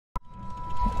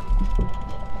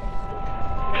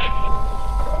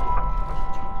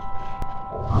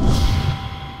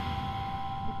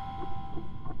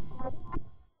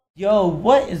Yo,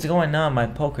 what is going on, my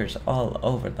pokers all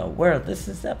over the world? This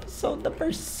is episode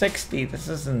number 60. This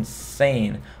is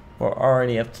insane. We're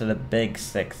already up to the big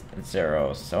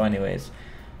 6-0. So anyways,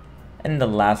 in the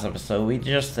last episode, we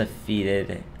just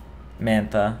defeated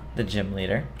Mantha, the gym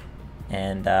leader.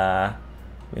 And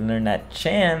we learned that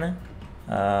Chan,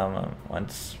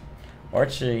 once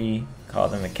Orchie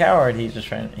called him a coward, he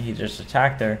just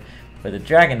attacked her with a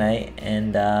Dragonite.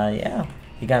 And yeah,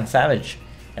 he got savage.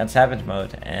 On savage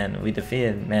mode, and we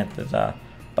defeated Mantha's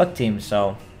bug team.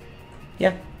 So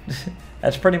yeah,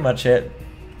 that's pretty much it.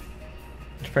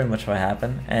 That's pretty much what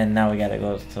happened. And now we gotta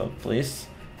go to the police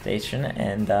station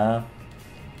and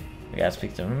we gotta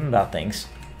speak to them about things,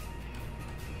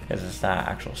 because it's not an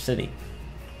actual city.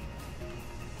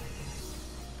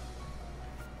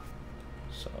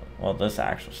 So, well, this is an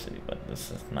actual city, but this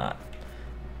is not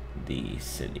the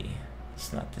city.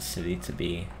 It's not the city to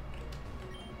be.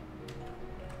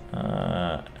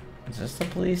 Is this the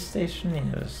police station?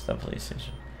 Yeah, this is the police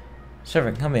station.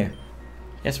 Servant, come here.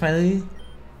 Yes, my lady?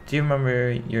 Do you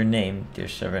remember your name, dear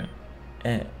servant?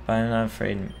 But I'm not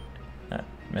afraid,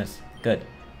 miss. Good.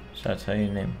 Shall I tell you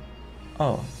your name?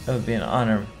 Oh, it would be an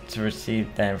honor to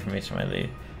receive that information, my lady.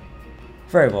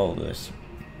 Very well, Louis.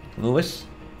 Louis?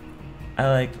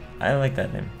 I like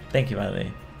that name. Thank you, my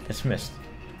lady. Dismissed.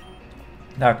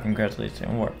 Now, congratulations, it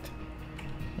worked.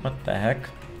 What the heck?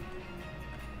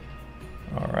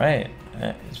 Alright,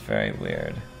 that is very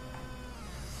weird.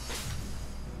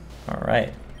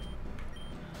 Alright.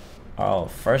 Oh,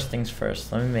 first things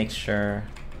first, let me make sure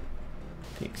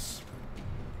the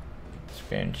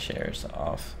experience share is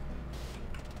off.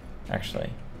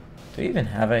 Actually, do we even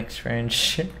have an experience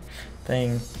share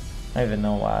thing? I don't even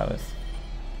know why I was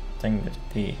thinking that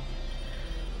the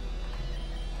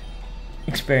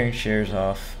experience share is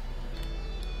off.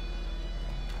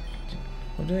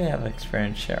 What do we have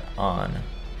experience share on?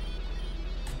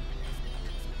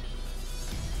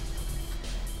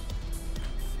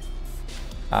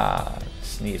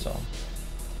 Sneasel.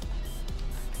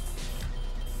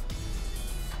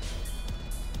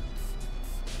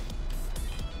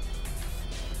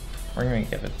 We're gonna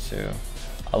give it to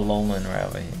a Alolan right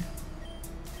over here.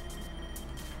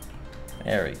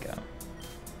 There we go.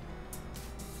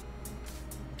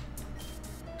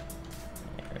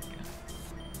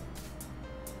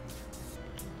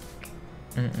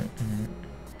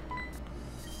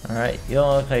 Alright, you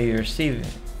don't look like you received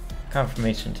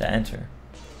confirmation to enter.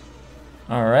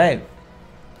 Alright.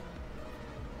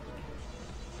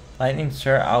 Lightning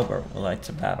Sir Albert would like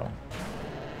to battle.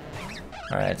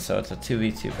 Alright, so it's a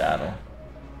 2v2 battle.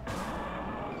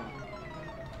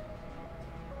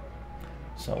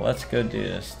 So let's go do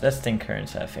this. This thing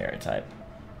currents that fairy type.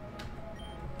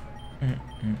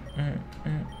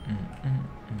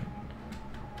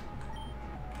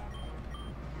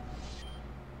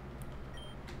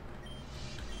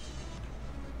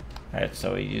 Alright,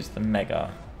 so we use the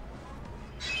Mega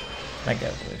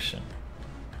Evolution.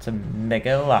 It's a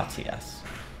Mega Latias.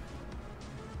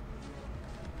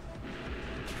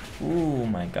 Ooh,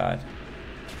 my god.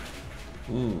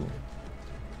 Ooh.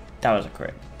 That was a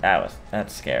crit.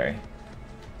 That's scary.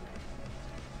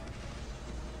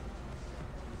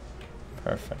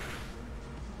 Perfect.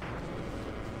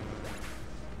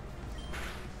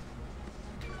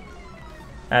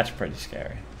 That's pretty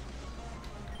scary.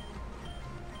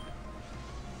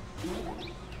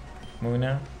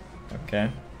 Muna?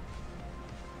 Okay.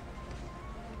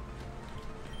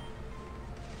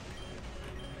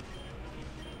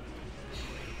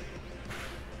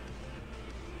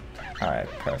 Alright,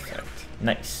 perfect.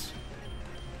 Nice.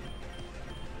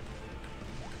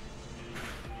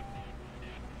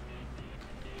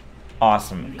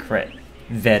 Awesome crit.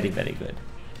 Very, very good.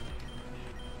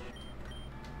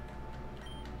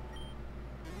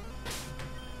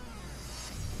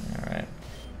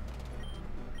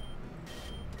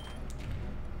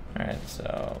 Alright,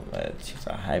 so let's use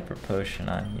a hyper potion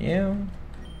on you.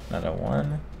 Another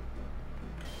one.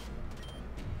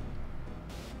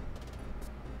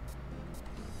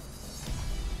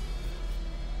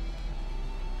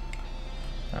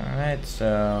 Alright,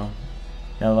 so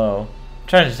hello.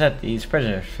 Try to set these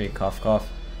prisoners free, cough cough.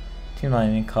 Team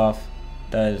Lightning cough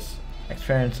does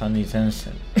experience on these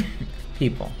innocent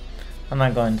people. I'm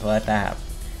not going to let that happen.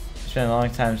 It's been a long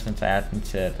time since I added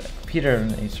into the computer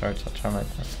of any sorts. I'll try my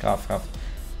best. Cough, cough.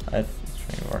 Let's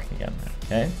work again.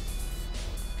 Okay.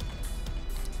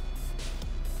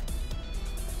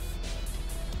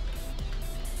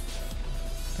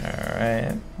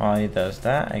 Alright. While he does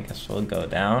that, I guess we'll go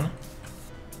down.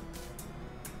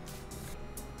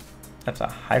 That's a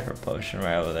hyper potion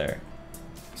right over there.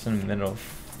 It's in the middle of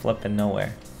flipping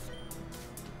nowhere.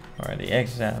 Already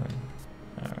examined.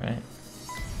 Alright.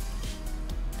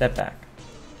 Step back.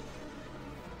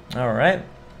 Alright.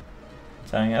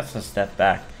 Telling us to step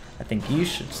back. I think you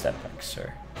should step back,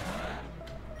 sir.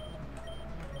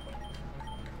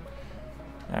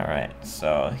 Alright,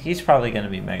 so he's probably going to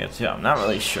be Mega too. I'm not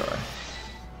really sure.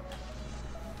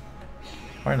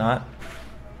 Or not.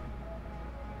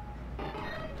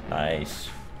 Nice.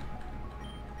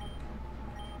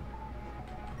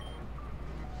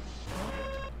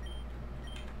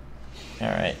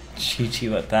 Alright, GG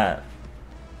with that.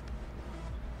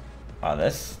 Wow,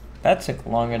 that took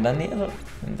longer than the other.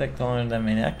 It took longer than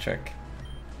my electric.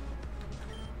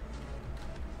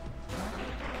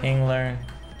 Kingler.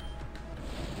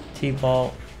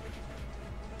 T-Bolt.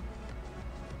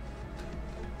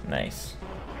 Nice.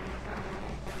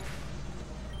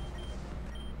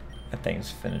 That thing's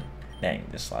finished. Dang,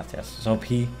 this last test is OP.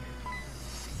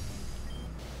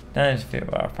 That is a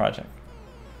favorite of our project.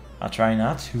 I'll try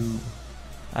not to.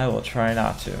 I will try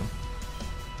not to.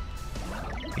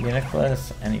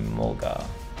 Unicolous and Emolga.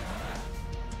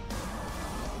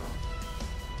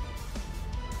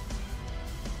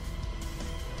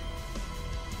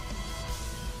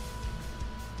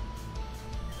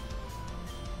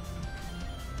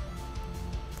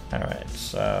 Alright,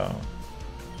 so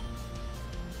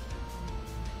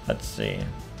let's see.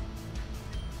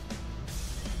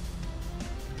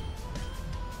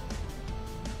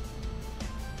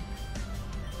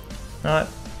 Alright,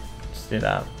 let's do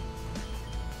that.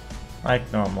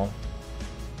 Like normal.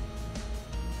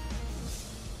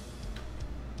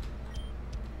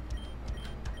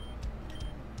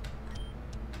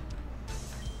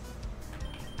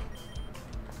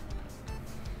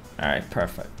 Alright,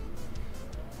 perfect.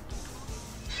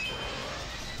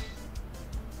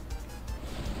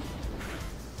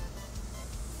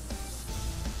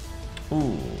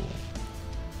 Ooh.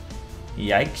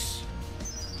 Yikes.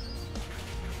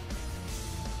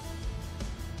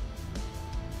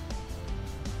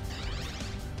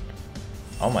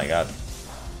 Oh my god.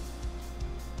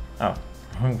 Oh,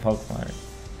 wrong Pokemon.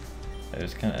 I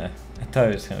thought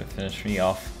it was gonna finish me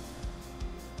off.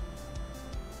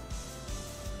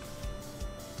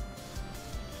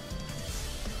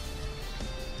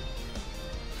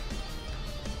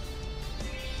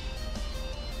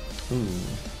 Ooh.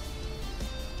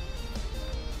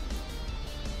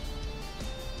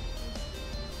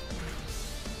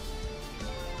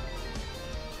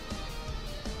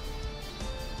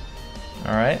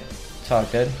 Alright, it's all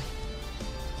good.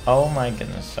 Oh my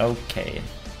goodness, okay.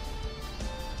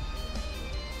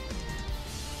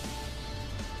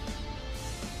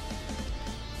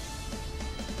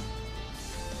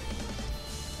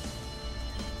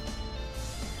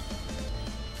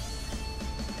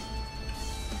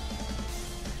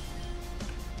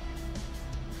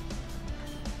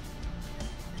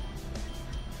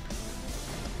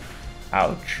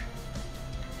 Ouch.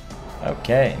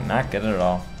 Okay, not good at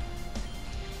all.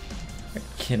 Are you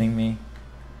kidding me?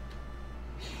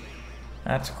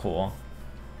 That's cool.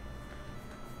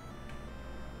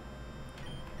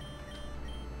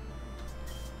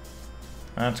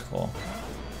 That's cool.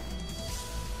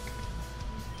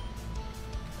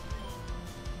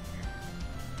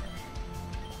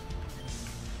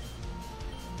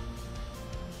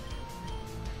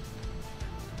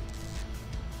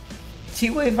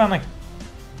 T-Wave on a...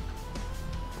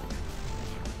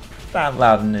 Not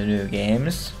allowed in the new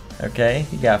games. Okay,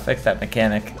 you gotta fix that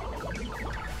mechanic.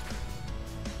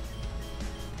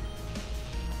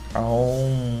 Oh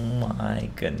my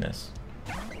goodness.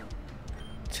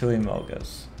 2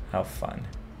 Emolgas. How fun.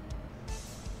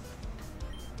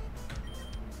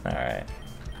 Alright.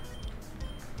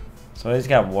 So he's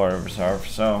got Water Reserve,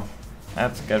 so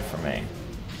that's good for me.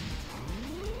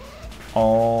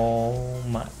 Oh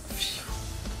my...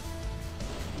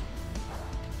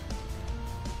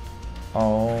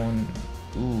 Oh,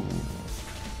 ooh.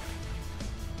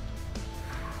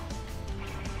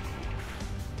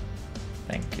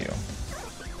 Thank you.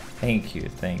 Thank you,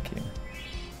 thank you.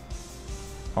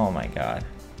 Oh my god.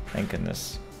 Thank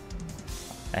goodness.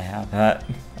 I have that.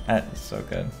 That is so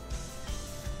good.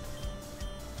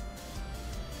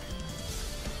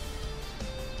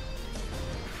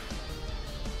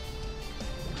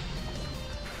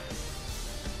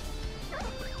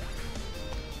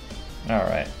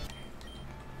 Alright.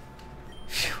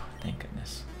 Phew, thank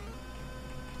goodness.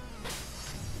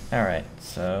 Alright,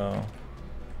 so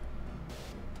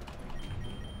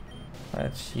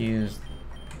let's use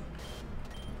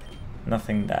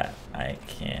nothing that I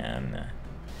can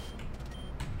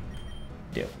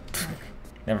do.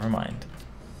 Never mind.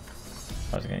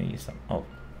 I was gonna use some. Oh,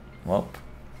 well.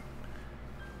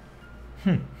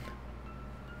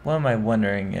 What am I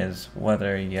wondering is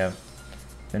whether you have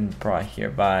been brought here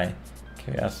by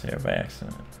curiosity or by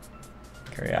accident.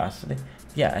 Curiosity?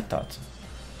 Yeah, I thought so.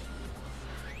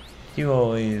 You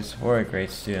always were a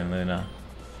great student, Luna.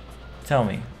 Tell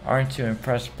me, aren't you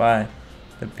impressed by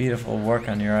the beautiful work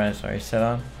on your eyes are you set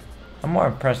on? I'm more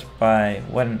impressed by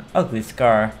what an ugly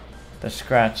scar the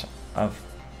scratch of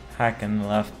Hacken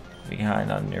left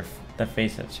behind on the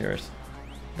face that's yours.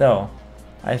 Though,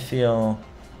 I feel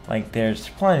like there's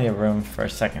plenty of room for a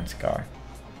second scar.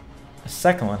 A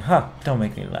second one? Huh, don't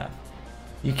make me laugh.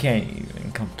 You can't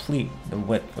even complete the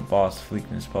width the boss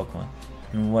weakness Pokemon.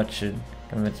 And what should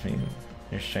convince me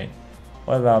your strength?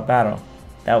 What about battle?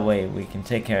 That way we can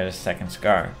take care of the second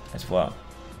scar as well.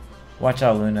 Watch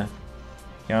out, Luna.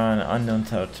 You're on unknown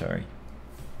territory.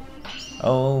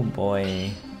 Oh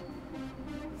boy.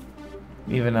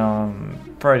 Even though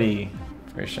I'm pretty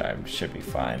sure I should be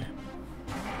fine.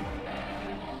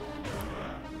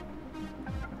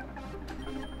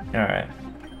 Alright.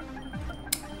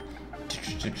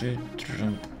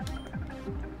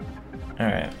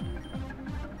 Alright.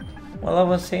 What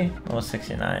level is he? Level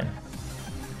 69.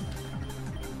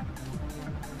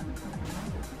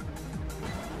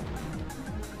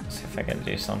 See if I can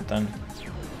do something.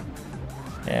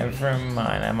 Never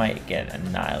mind, I might get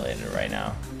annihilated right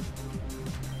now.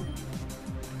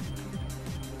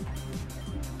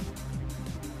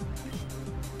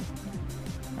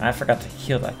 I forgot to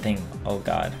heal that thing. Oh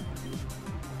god.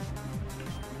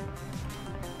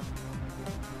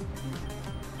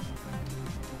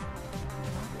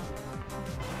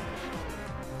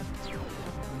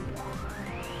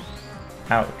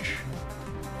 Ouch.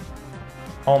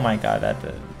 Oh my god, that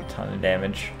did a ton of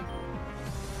damage.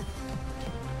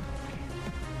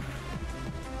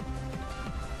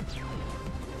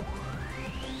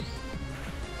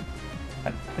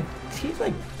 Is he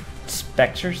like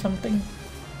Specs or something?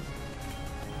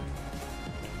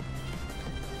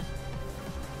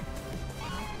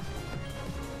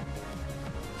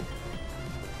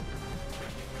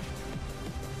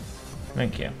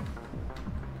 Thank you.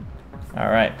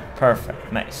 Alright,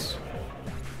 perfect, nice.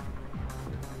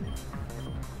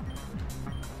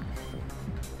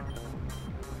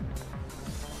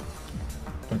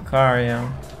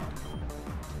 Lucario.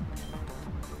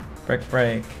 Brick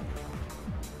Break.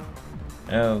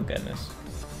 Oh goodness.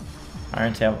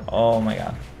 Iron Tail, oh my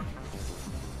god.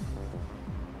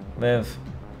 Live.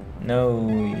 No,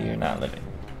 you're not living.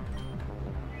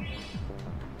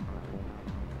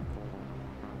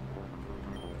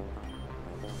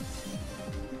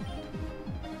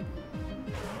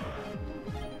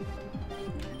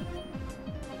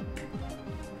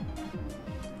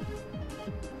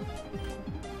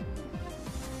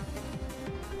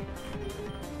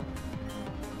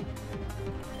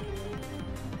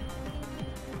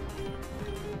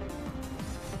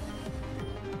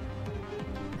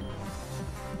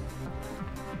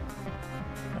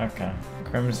 Okay,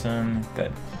 Crimson,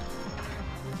 good.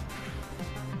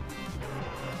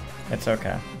 It's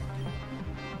okay.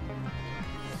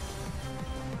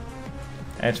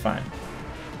 It's fine.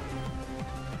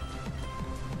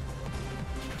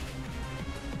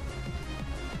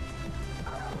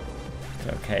 It's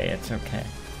okay, it's okay.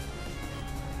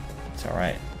 It's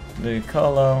alright.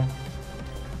 Lucolo.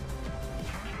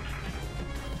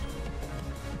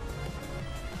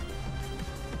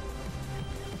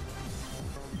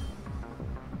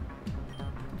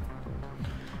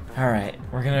 Alright,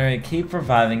 we're gonna keep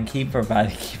reviving, keep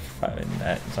reviving, keep reviving.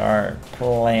 That's our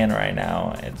plan right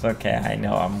now. It's okay, I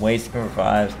know I'm wasting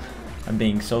revives. I'm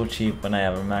being so cheap when I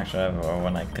have a max revive or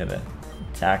when I could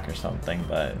attack or something,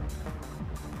 but...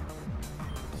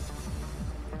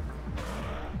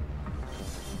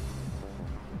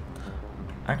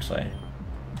 Actually,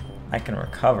 I can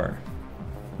recover.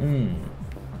 I mean,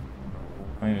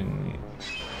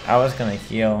 I was gonna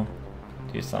heal,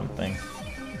 do something.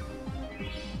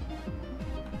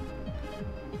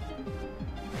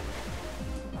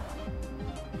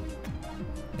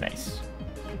 Nice.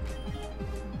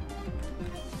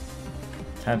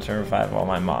 Time to revive all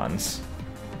my mons.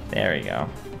 There we go.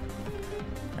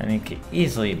 And you could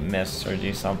easily miss or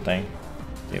do something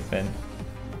stupid.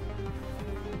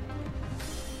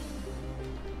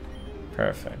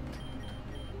 Perfect.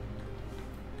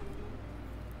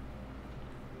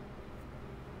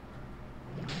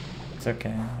 It's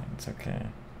okay, it's okay.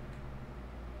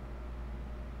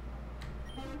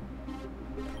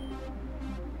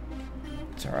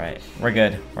 It's alright. We're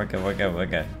good. We're good, we're good, we're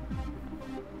good.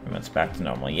 It's back to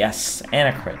normal. Yes!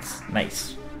 And a crits.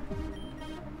 Nice.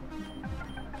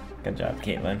 Good job,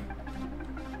 Caitlin.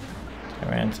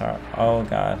 Tyrantar. Oh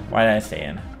god. Why did I stay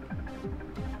in?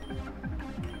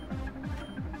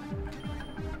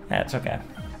 That's okay.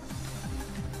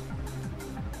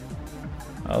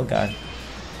 Oh god.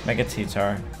 Mega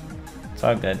T-Tar. It's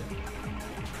all good.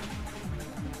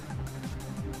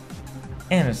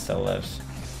 And it still lives.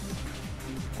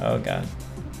 Oh god.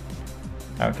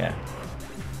 Okay.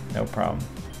 No problem.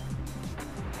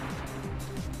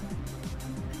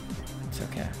 It's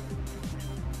okay.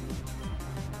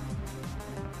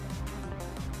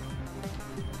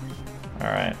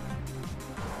 Alright.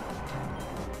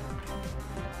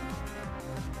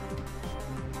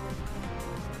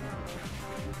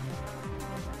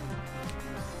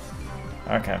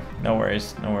 Okay, no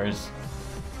worries, no worries.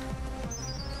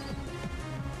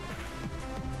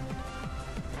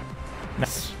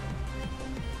 Nice.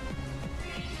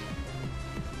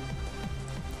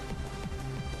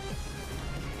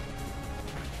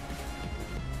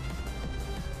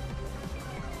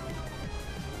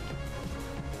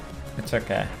 It's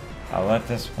okay. I'll let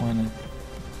this one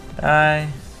die.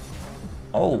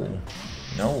 Oh,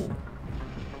 no.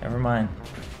 Never mind.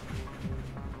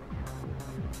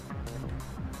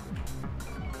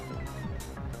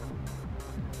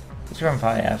 This one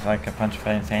probably has like a punch of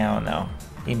anything. I don't know.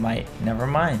 He might. Never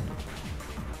mind.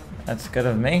 That's good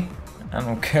of me. I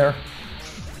don't care.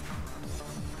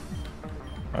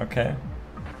 Okay.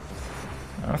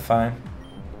 I'm fine.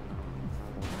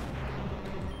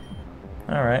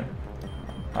 Alright.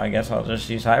 I guess I'll just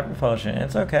use Hyper Potion.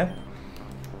 It's okay.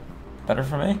 Better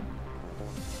for me.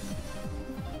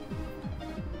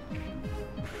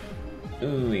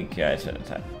 Ooh, he guys should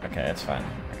attack. Okay, that's fine.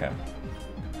 Okay.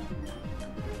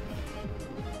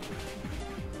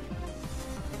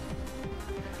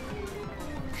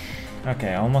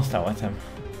 Okay, almost out with him.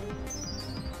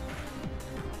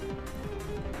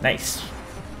 Nice.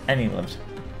 And he lives.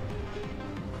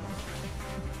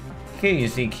 He could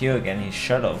use EQ again. He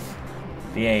should have.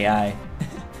 The AI.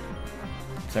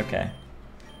 It's okay.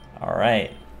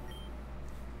 Alright.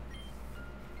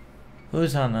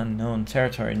 Who's on unknown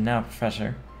territory now,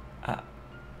 Professor?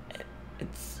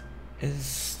 It's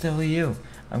still you.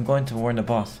 I'm going to warn the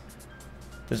boss.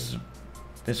 This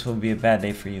will be a bad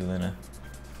day for you, Luna.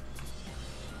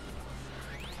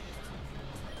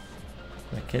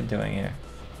 What's the kid doing here?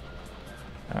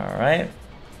 Alright.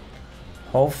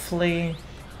 Hopefully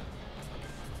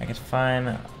I can find,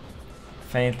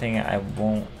 if anything, I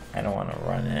don't want to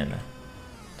run in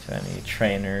to any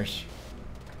trainers.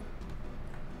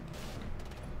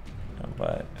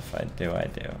 But if I do, I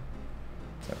do.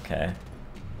 It's okay.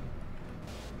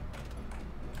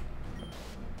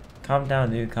 Calm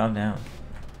down, dude, calm down.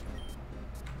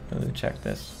 Ooh, check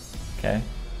this. Okay.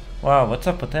 Wow, what's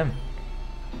up with him?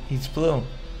 He's blue.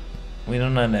 We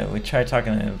don't know that. We tried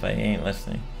talking to him, but he ain't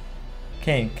listening.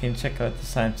 Okay, can you check out what the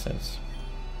sign says?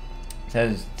 It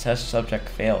says test subject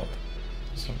failed.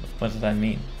 So what does that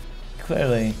mean?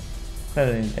 Clearly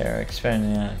they're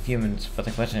experimenting on humans, but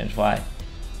the question is why?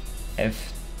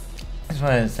 If this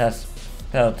one is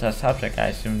failed test subject, I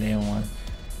assume they don't want to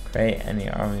create an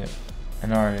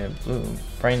army of blue.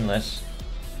 Brainless.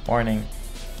 Warning.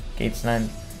 Gates 9.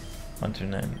 1 through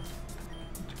 9.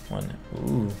 1.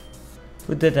 Ooh.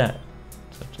 Who did that?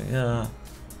 Subject.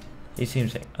 He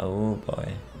seems like. Oh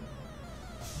boy.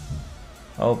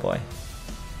 Oh boy.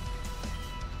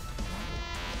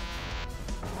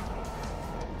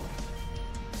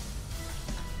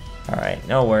 Alright,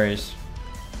 no worries.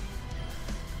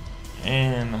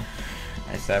 And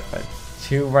I said, but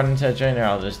to run into a trainer,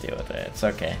 I'll just deal with it. It's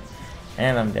okay.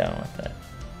 And I'm down with it.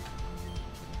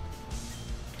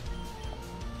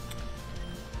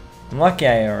 I'm lucky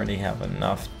I already have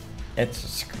enough.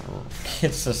 It's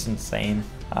just insane.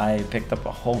 I picked up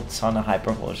a whole ton of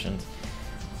hyper potions.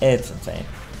 It's insane.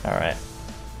 Alright.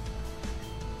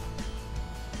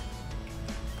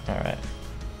 Alright.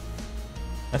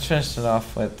 Let's finish it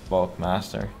off with Bulk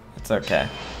Master. It's okay.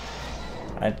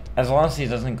 As long as he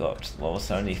doesn't go up to level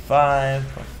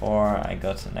 75 before I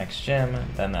go to the next gym,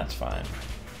 then that's fine.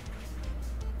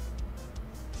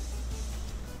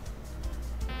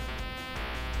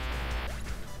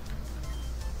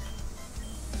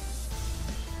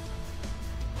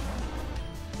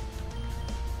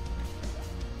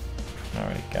 There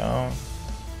we go.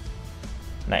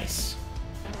 Nice.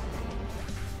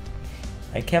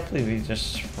 I can't believe he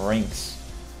just shrinks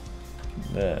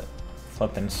the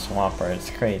flippin' Swamper.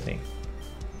 It's crazy.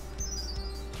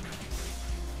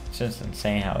 It's just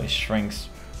insane how he shrinks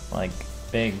like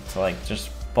big to like just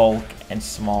bulk and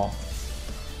small.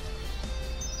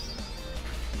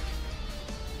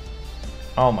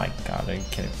 Oh my god, are you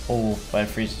kidding? Oh, but it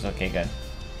freezes. Okay, good.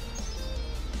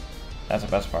 That's the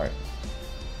best part.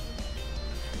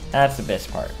 That's the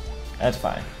best part. That's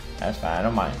fine. That's fine. I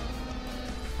don't mind.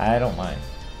 I don't mind.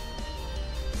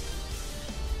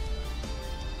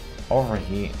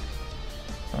 overheat.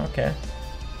 Okay.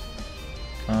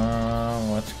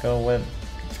 Let's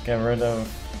get rid of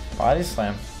body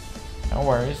slam. No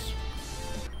worries.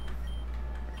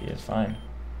 He is fine.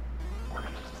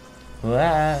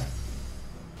 Ah.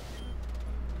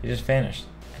 He just vanished.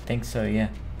 I think so, yeah.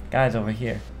 Guys over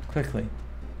here. Quickly.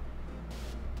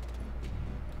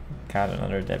 Got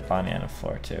another dead body on the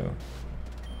floor too.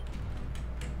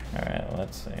 Alright,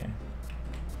 let's see.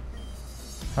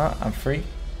 Huh, I'm free?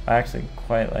 I actually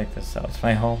quite like this cell. It's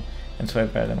my home, and it's way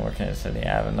better than working in the city. I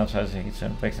have enough time to keep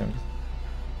some victims.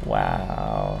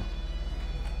 Wow.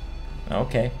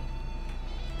 Okay.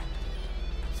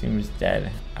 Seems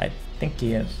dead. I think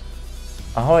he is.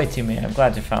 Ahoy, teammate. I'm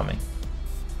glad you found me.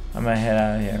 I'm gonna head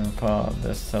out of here and report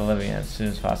this to Olivia as soon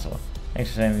as possible. Thanks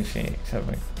for saving me, Phoenix.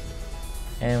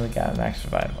 And we got an max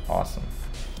survive. Awesome.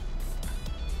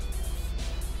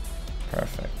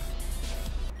 Perfect.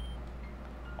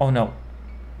 Oh no.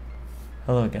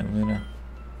 Hello again, Luna.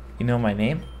 You know my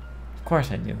name? Of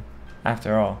course I do.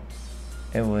 After all,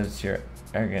 it was your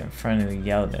arrogant friend who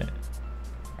yelled it.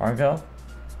 Argo?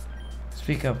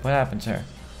 Speak up, what happened to her?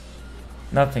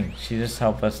 Nothing. She just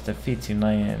helped us defeat Team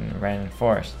Lion and ran in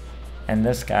forest. And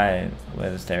this guy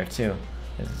was there too.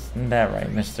 Isn't that right,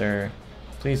 Mr.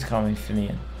 Please call me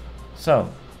Finian.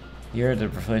 So, you're the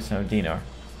replacement of Dinor.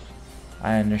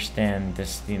 I understand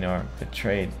this Dinor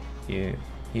betrayed you.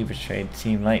 He betrayed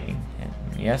Team Lightning. And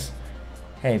yes?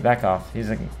 Hey, back off. He's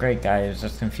a great guy who's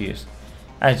just confused.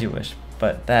 As you wish.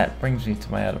 But that brings me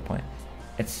to my other point.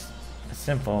 It's a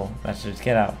simple message.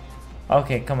 Get out.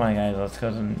 Okay, come on guys. Let's go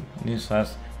to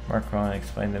Newsflash. Mark Rowan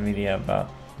explained to the media about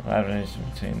the collaboration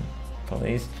between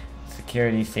police,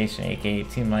 security station, aka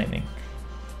Team Lightning.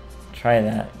 Try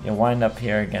that. You'll wind up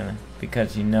here again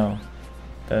because you know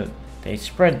they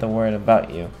spread the word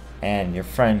about you and your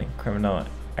friend in criminal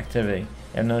activity.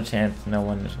 You have no chance, no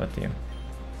one is with you.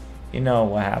 You know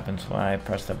what happens when I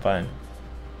press the button.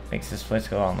 Makes this place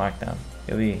go on lockdown.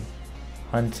 You'll be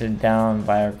hunted down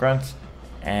by our grunts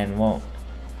and won't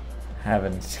have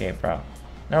an escape route.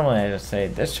 Normally I just say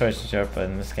this choice is yours, but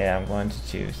in this case I'm going to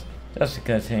choose. Just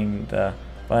because hitting the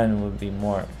button would be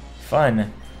more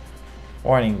fun.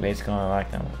 Warning, base going on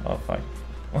lockdown. Oh fuck.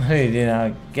 What do you do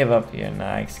now? Give up, you're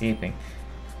not escaping.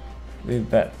 We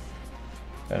better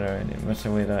what's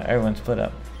the way that everyone split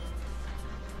up.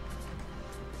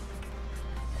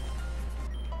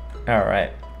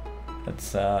 Alright.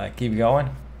 Let's keep going.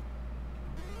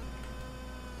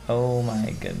 Oh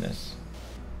my goodness.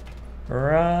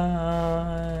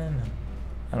 Run!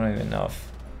 I don't even know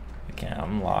if I can.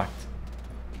 I'm locked.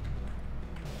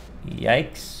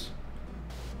 Yikes.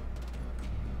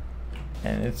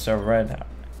 And it's a red.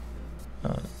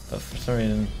 But for some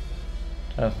reason,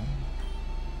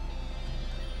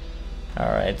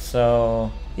 alright,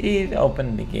 so he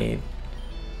opened the gate.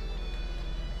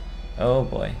 Oh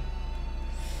boy.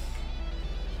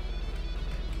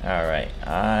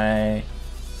 Alright,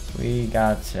 we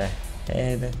got to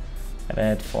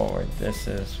head forward. This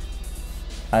is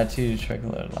attitude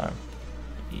trigger alarm.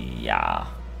 Yeah.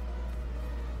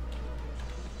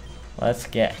 Let's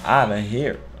get out of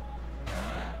here.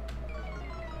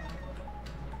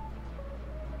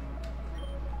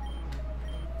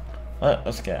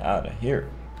 Let's get out of here.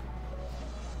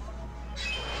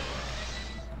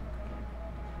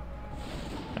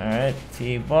 Alright,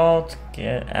 T-Bolt,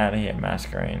 get out of here,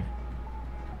 Masquerade.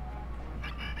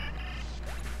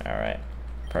 Alright,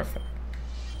 perfect.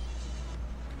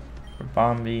 For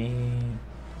Bombi.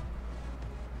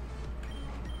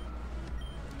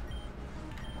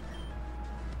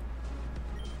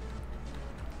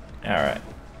 Alright,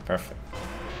 perfect.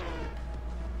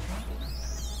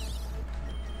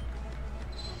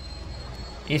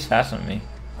 He's faster than me.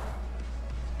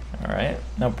 Alright,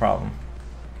 no problem.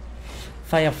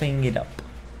 Firing it up.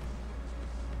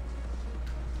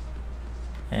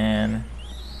 And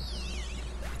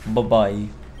bye-bye.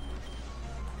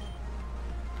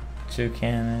 2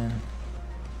 cannon.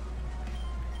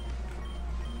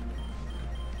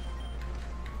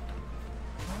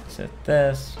 Set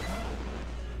this.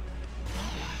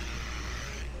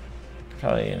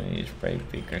 Probably gonna use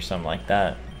Brave Beak or something like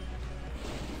that.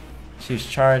 Choose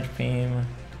Charge Beam.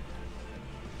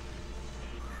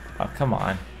 Oh, come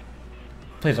on.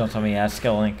 Please don't tell me he has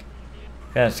Skill Link.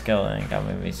 If he has Skill Link, I'm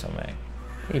gonna be so mad.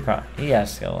 He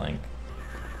has Skill Link.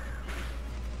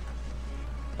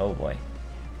 Oh boy.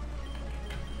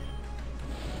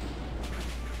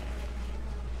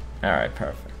 Alright,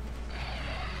 perfect.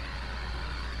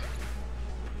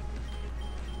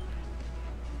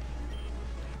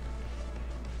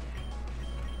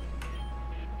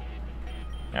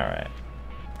 Alright.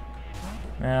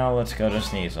 Now let's go to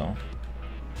Sneasel.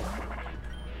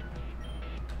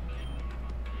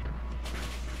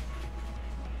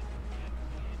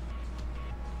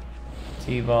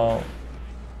 T-ball.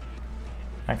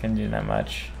 I can do that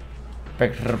much.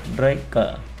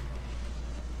 Breaker.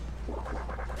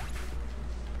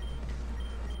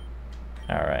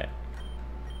 Alright.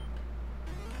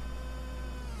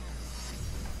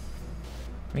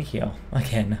 Me heal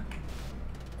again.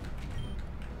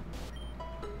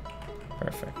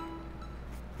 Perfect.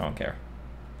 I don't care.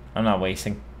 I'm not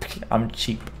wasting. I'm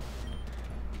cheap.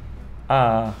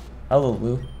 Hello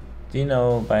Lou. Do you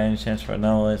know by any chance where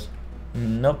Noah is?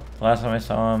 Nope. Last time I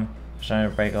saw him, he was trying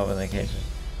to break open the cages.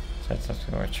 Said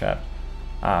something we're trapped.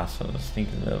 So the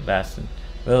sneaky little bastard.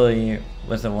 Willie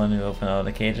was the one who opened all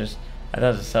the cages. I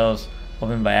thought the cells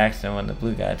opened by accident when the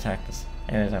blue guy attacked us.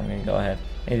 Anyways, I'm gonna go ahead.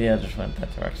 Maybe the others went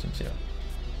that direction too.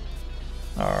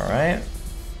 Alright.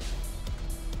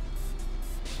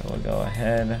 So we'll go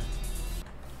ahead.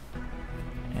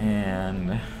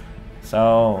 And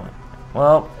so,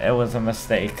 well, it was a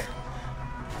mistake.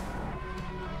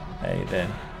 Yeah, you did.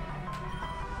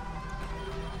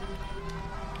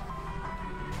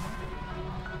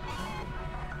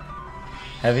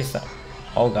 Heavy stuff.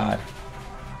 Oh god.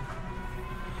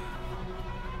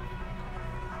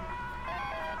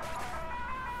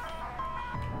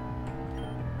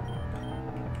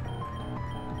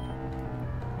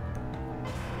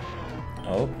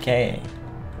 Okay.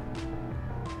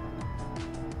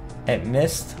 It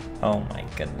missed? Oh my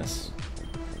goodness.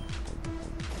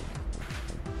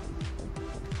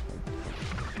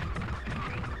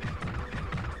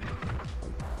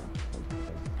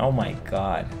 Oh my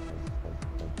god.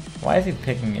 Why is he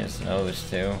picking his nose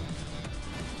too?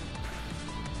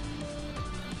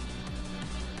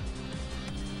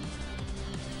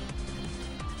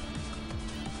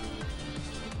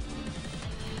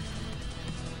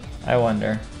 I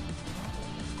wonder.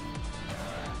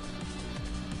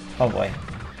 Oh boy.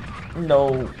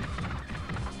 No.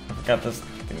 I forgot this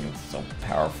thing is so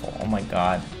powerful. Oh my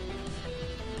god.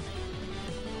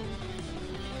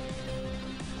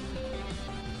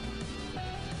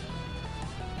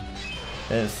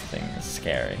 This thing is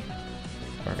scary.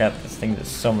 I forgot this thing does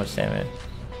so much damage.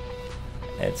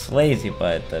 It's lazy,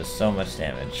 but it does so much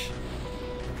damage.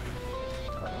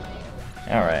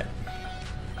 Alright.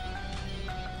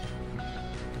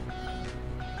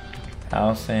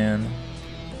 House sand.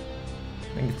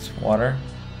 I think it's water.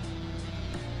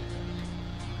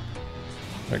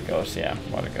 Water ghost, yeah,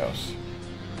 water ghost.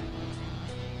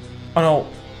 Oh no,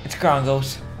 it's ground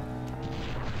ghost.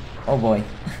 Oh boy.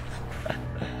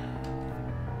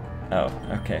 Oh,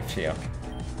 okay, phew.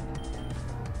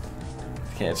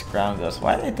 Okay, it's ground ghost.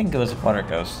 Why did I think it was water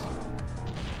ghost?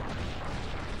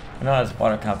 I know it's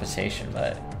water compensation,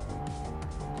 but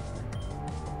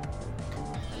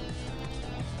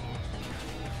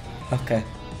okay.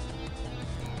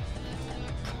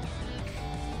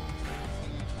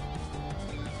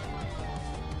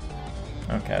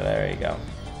 Okay, there you go.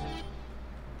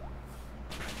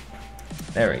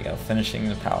 There we go, finishing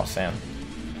the palace sand.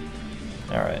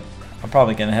 Alright, I'm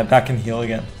probably gonna head back and heal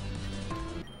again.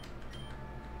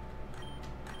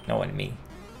 No one me.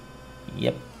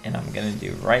 Yep, and I'm gonna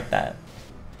do right that.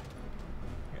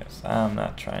 Because I'm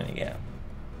not trying to get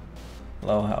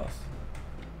low health.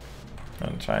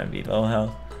 I'm trying to be low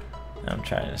health. I'm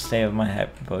trying to stay with my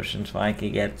hyper potions so I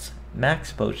can get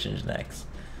max potions next.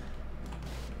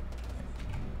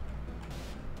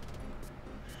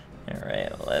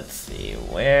 Alright, let's see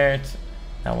where to...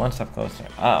 Now one step closer.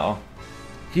 Uh oh.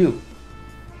 Phew.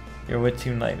 You're with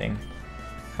Team Lightning.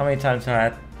 How many times have I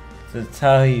had to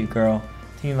tell you, girl?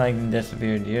 Team Lightning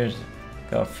disappeared years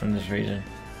ago from this region.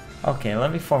 Okay,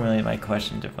 let me formulate my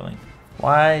question differently.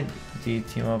 Why do you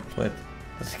team up with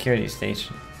the security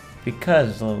station?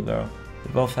 Because, little girl,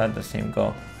 we both had the same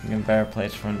goal. You can better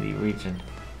place from the region.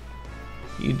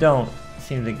 You don't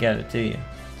seem to get it, do you?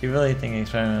 Do you really think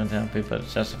experimenting on people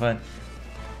is justified?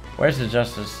 Where's the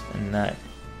justice in that,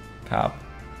 cop?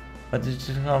 What did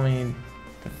you call me?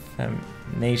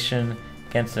 Defamation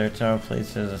against the Eternal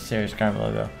Police is a serious crime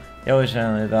logo. You always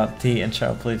generally about the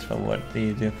Eternal Police, but what do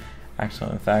you do?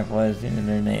 Actually, in fact, what is in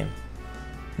their name?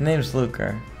 The name's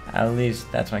Luker. At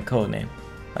least that's my code name.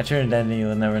 My true identity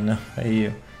will never know by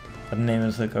you. But the name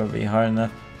is Luker will be hard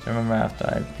enough to remember after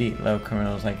I beat low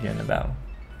criminals like you in the battle.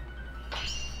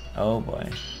 Oh boy.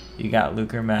 You got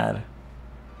Luker mad.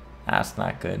 That's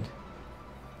not good.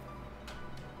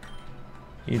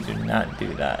 You do not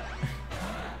do that.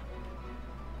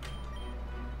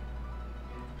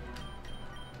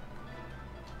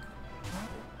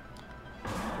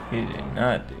 You do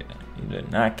not do that. You do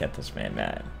not get this man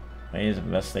mad. He's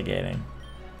investigating.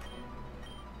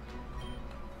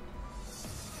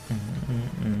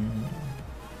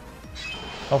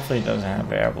 Hopefully he doesn't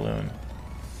have air balloon.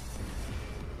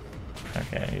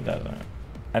 Okay, he doesn't.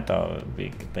 I thought it would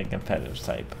be the competitive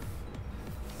type.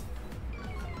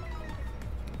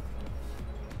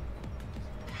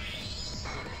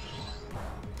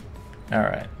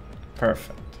 Alright,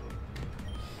 perfect.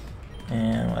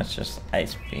 And let's just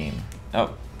ice beam.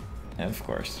 Oh, and of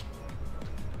course.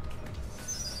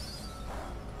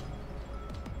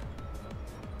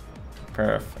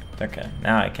 Perfect. Okay,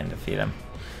 now I can defeat him.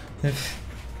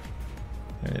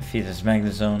 Defeat his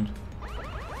Magnezone.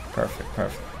 Perfect,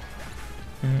 perfect.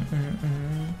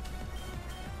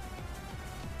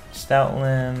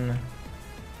 Stoutland.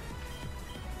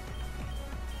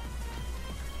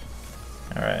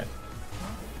 Alright.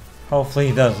 Hopefully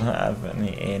he doesn't have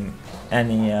any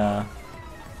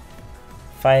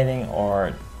fighting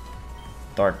or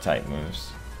dark type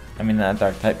moves. I mean not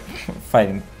dark type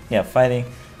fighting. Yeah, fighting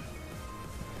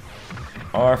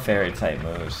or fairy type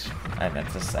moves, I meant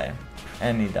to say.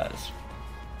 And he does.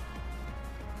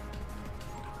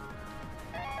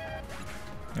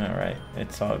 Alright,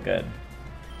 it's all good.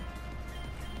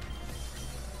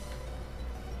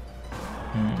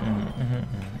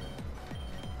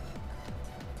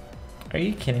 Are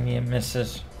you kidding me? It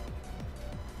misses.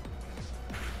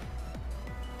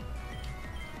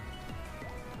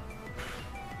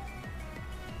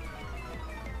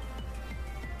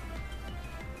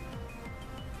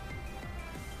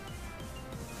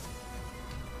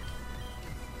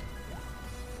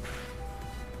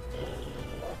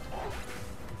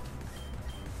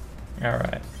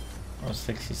 Alright. Oh,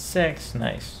 66.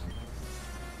 Nice.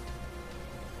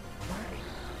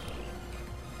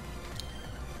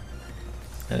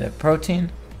 Is it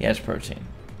protein? Yes, protein.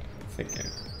 Figure.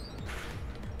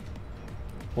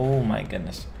 Oh my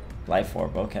goodness. Life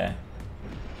orb, okay.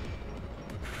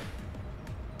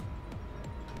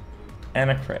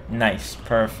 And a crit. Nice.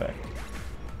 Perfect.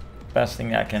 Best thing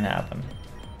that can happen.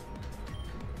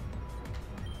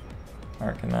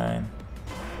 Arcanine.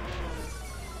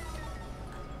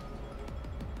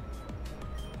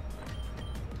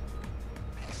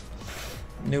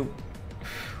 Nope.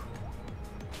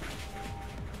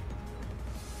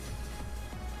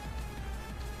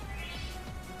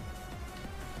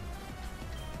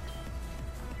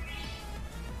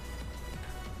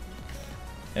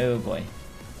 Oh boy.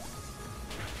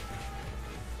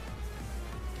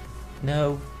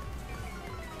 No.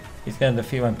 He's gonna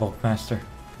defeat my Bulkmaster.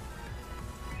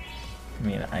 I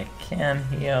mean, I can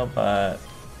heal, but...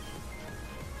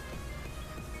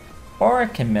 Or I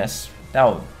can miss.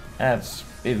 That's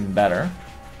even better.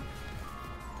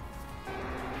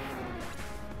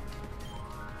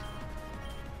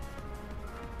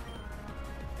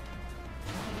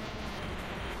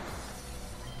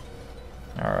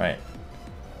 Alright.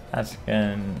 This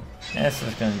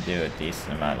is gonna do a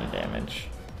decent amount of damage.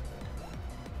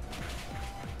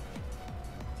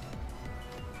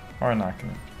 Or not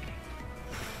gonna.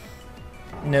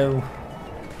 No.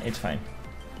 It's fine.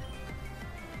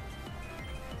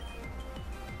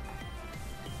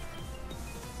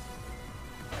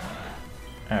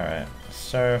 Alright,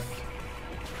 surf.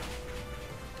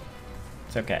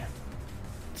 It's okay.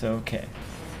 It's okay.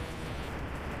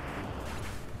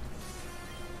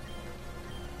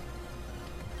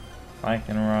 I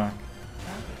can rock.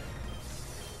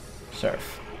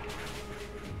 Surf.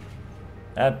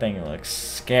 That thing looks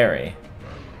scary.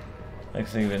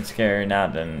 Looks even scarier now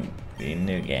than the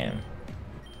new game.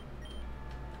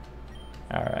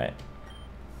 Alright.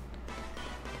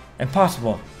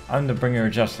 Impossible! I'm the bringer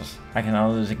of justice. I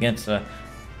cannot lose against a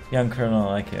young criminal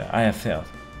like you. I have failed.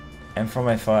 And for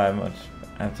my fault I must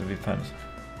have to be punished.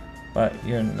 But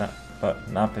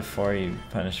not before you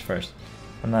punish first.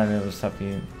 I'm not able to stop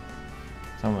you.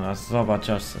 Someone else. It's all about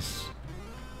justice.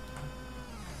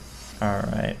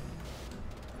 Alright.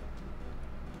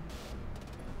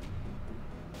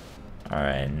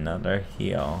 Alright, another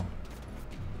heal.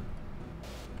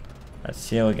 Let's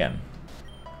heal again.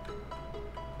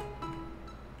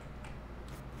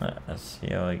 Let's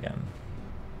heal again.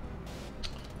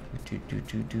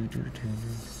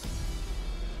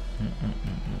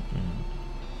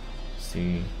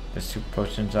 See, the super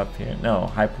potion's up here. No,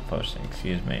 hyper potion,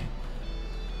 excuse me.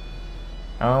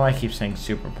 I don't know why I keep saying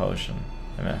super potion.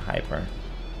 I meant hyper.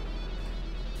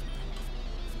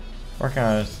 Working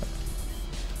on this.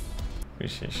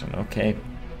 Appreciation, okay.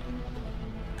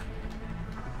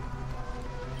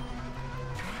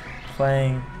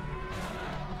 Playing.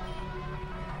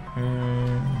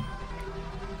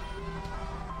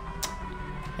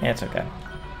 Yeah, it's okay.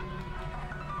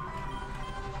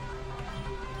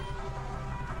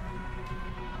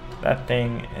 That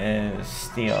thing is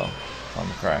steel, if I'm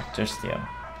correct, just steel.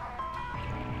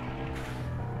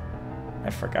 I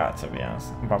forgot, to be honest.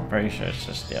 I'm pretty sure it's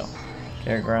just steel.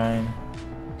 Gear grind.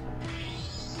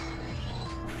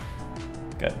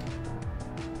 Good.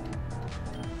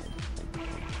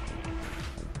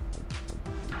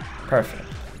 Perfect.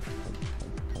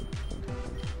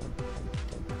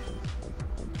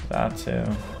 That too.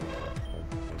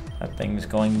 That thing's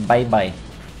going bye-bye.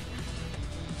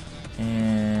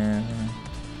 And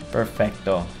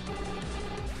perfecto.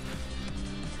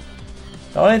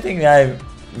 The only thing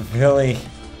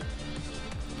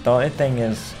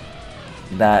is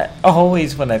that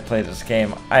always when I play this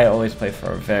game, I always play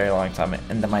for a very long time,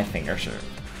 and then my fingers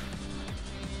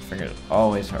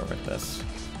always hurt with this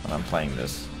when I'm playing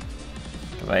this,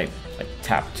 because I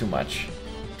tap too much.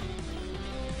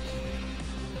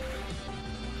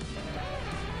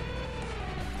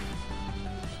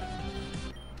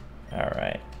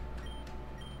 Alright.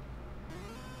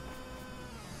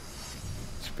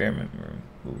 Experiment room.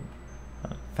 Ooh.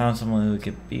 Found someone who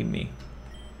could beat me.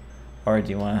 Or do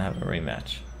you want to have a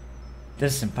rematch?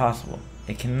 This is impossible.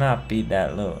 It cannot be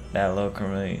that low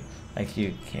criminal like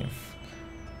you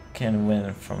can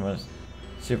win from a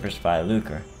super spy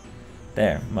lucre.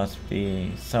 There must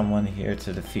be someone here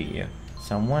to defeat you.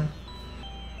 Someone?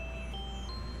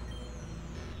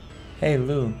 Hey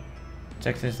Lou,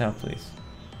 check this out please.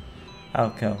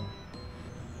 I'll kill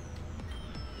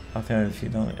if you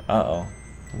don't. Uh-oh.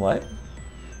 What?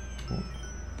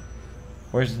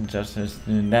 Where's injustice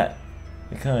doing that?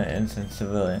 Become an innocent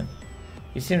civilian.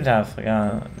 You seem to have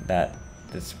forgotten that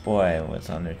this boy was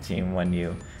on their team when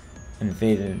you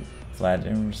invaded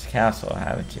Vladimir's castle,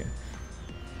 haven't you?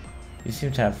 You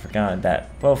seem to have forgotten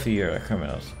that both of you are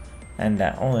criminals, and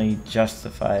that only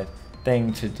justified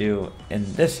thing to do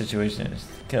in this situation is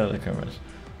to kill the criminals.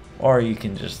 Or you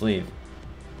can just leave.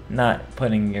 Not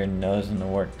putting your nose in the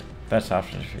work, best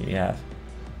options for you have.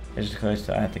 Is it close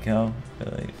to I have to kill?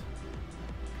 Believe.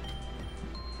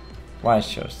 Wise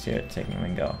choice here, take him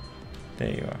and go. There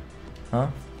you are. Huh?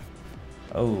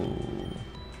 Oh.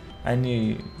 I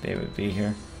knew they would be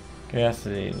here.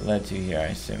 Curiosity led you here, I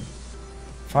assume.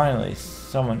 Finally,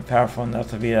 someone powerful enough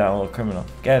to be that little criminal.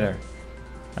 Get her.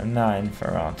 I'm not in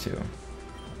for round 2.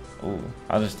 Ooh,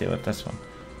 I'll just deal with this one.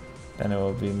 Then it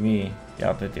will be me you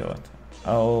have to deal with.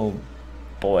 Oh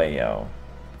boy, yo.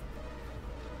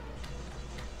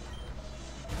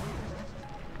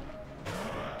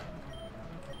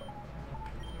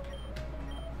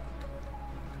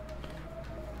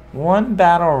 One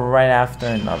battle right after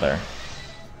another.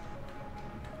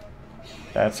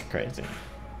 That's crazy.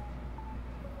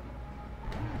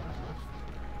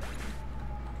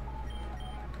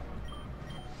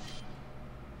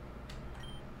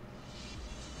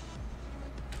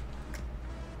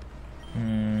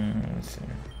 Let's see.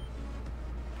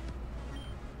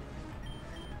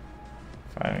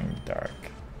 Firing dark.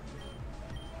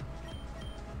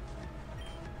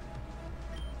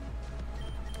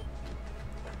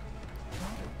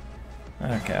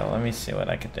 Okay, well, let me see what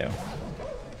I could do.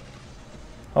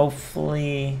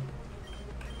 Hopefully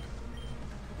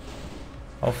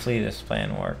this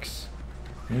plan works.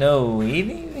 No, he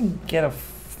didn't even get a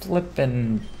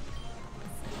flippin'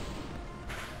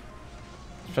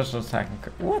 special attack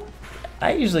increase. What?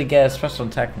 I usually get a special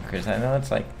attack increase. I know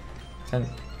it's like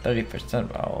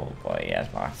 30%. Oh boy,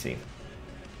 yes, Moxie.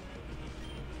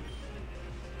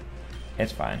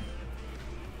 It's fine.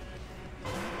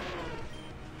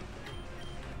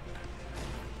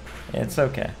 It's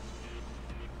okay.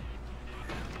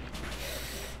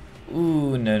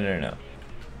 Ooh, no.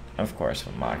 Of course,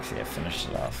 with Moxie, I finished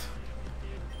it off.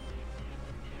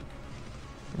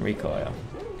 Recoil.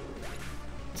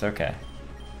 It's okay.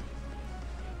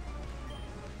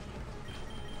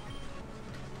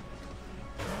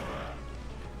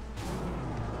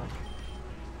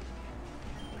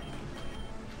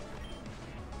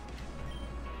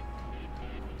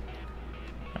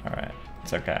 Alright,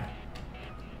 it's okay.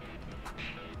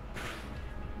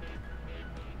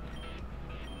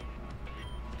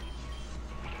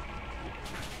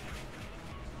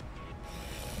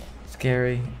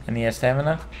 Scary. And he has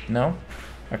stamina? No?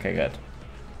 Okay, good.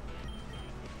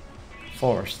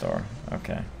 Full restore.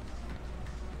 Okay.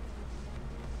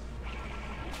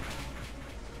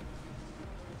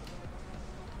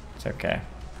 It's okay.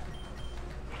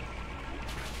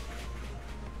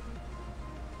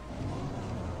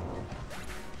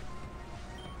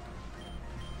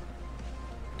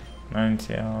 Nine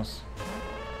tails.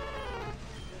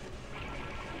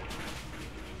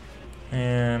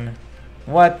 And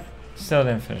what? Still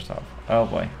didn't finish off. Oh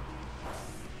boy.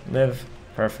 Live.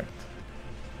 Perfect.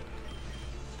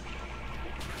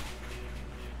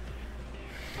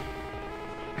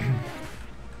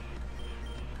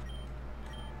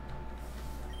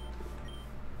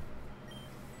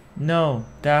 No,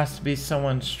 there has to be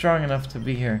someone strong enough to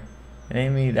be here. It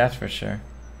ain't me, that's for sure.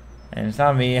 And it's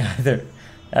not me either. It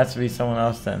has to be someone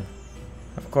else then.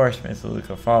 Of course, Mr.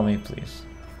 Luca, follow me, please.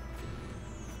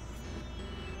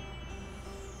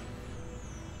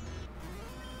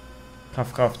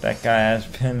 Cough, cough, that guy has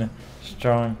been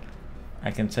strong.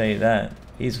 I can tell you that.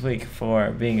 He's weak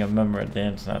for being a member of the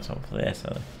International Police.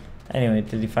 Anyway,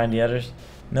 did you find the others?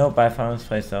 Nope, I found this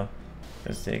place though.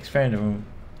 It's the experiment room.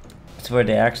 It's where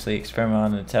they actually experiment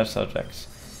on the test subjects.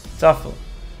 It's awful.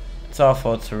 It's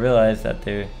awful to realize that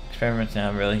they're experimenting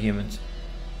on real humans.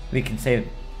 We can save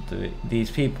these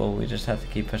people, we just have to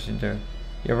keep pushing through.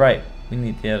 You're right, we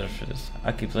need the others for this.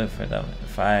 I'll keep looking for them.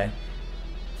 If I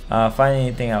find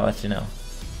anything, I'll let you know.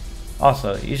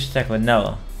 Also, you should check with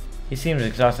Nello. He seems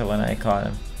exhausted when I caught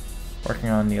him, working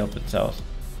on the open cells.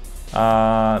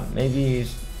 Maybe he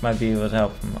might be able to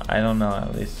help him. I don't know,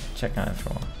 at least check on it for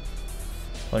a while.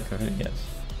 Look if he gets.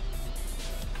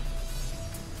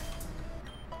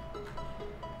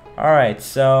 Alright,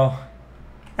 so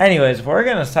anyways, we're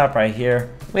gonna stop right here.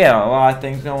 We had a lot of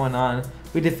things going on.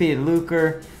 We defeated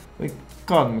Luker. We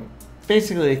called him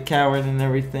basically a coward and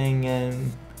everything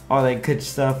and all that good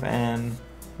stuff, and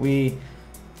we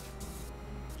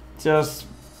just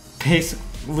basically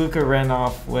Luker ran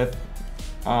off with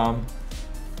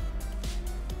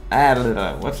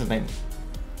what's his name?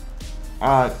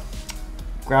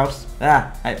 Grouse.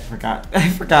 I forgot. I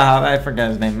forgot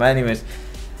his name. But anyways,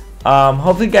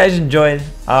 hopefully you guys enjoyed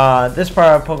this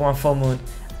part of Pokemon Full Moon.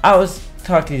 I will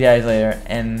talk to you guys later,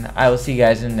 and I will see you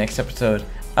guys in the next episode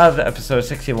of episode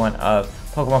 61 of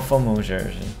Pokemon Full Moon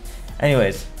version.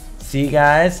 Anyways, see you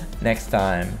guys next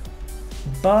time.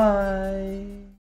 Bye.